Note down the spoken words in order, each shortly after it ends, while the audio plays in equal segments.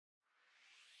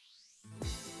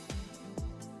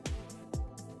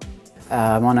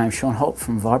My name's Sean Holt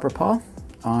from Vibropile.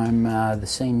 I'm the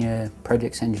Senior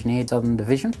Projects Engineer, Southern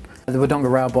Division. The Wodonga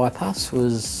Rail Bypass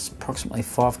was approximately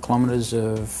 5 kilometres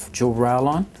of dual rail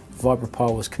line.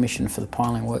 Vibropile was commissioned for the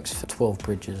piling works for 12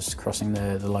 bridges crossing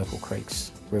the local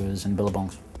creeks, rivers and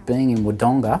billabongs. Being in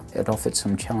Wodonga, it offered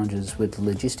some challenges with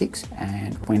logistics,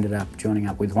 and we ended up joining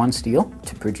up with OneSteel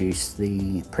to produce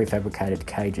the prefabricated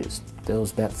cages. There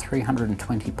was about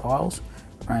 320 piles,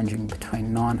 ranging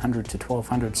between 900 to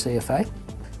 1200 CFA.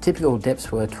 Typical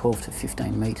depths were 12 to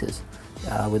 15 metres,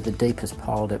 with the deepest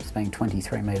pile depth being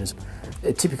 23 metres.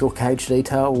 A typical cage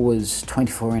detail was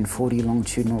 24 and 40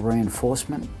 longitudinal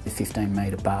reinforcement. The 15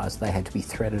 metre bars, they had to be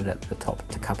threaded at the top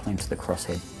to couple into the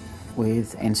crosshead,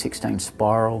 with N16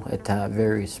 spiral at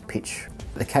various pitch.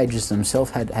 The cages themselves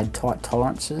had tight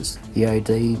tolerances. The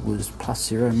OD was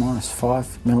 +0,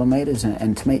 -5 millimetres,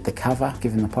 and to meet the cover,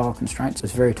 given the pile constraints, it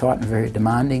was very tight and very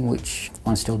demanding, which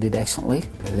OneSteel did excellently.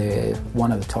 They're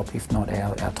one of the top, if not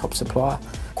our top supplier.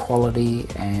 Quality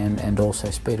and also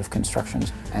speed of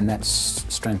constructions, and that's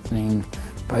strengthening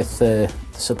both the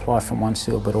supply from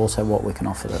OneSteel, but also what we can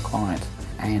offer the client,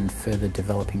 and further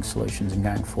developing solutions and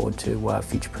going forward to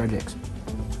future projects.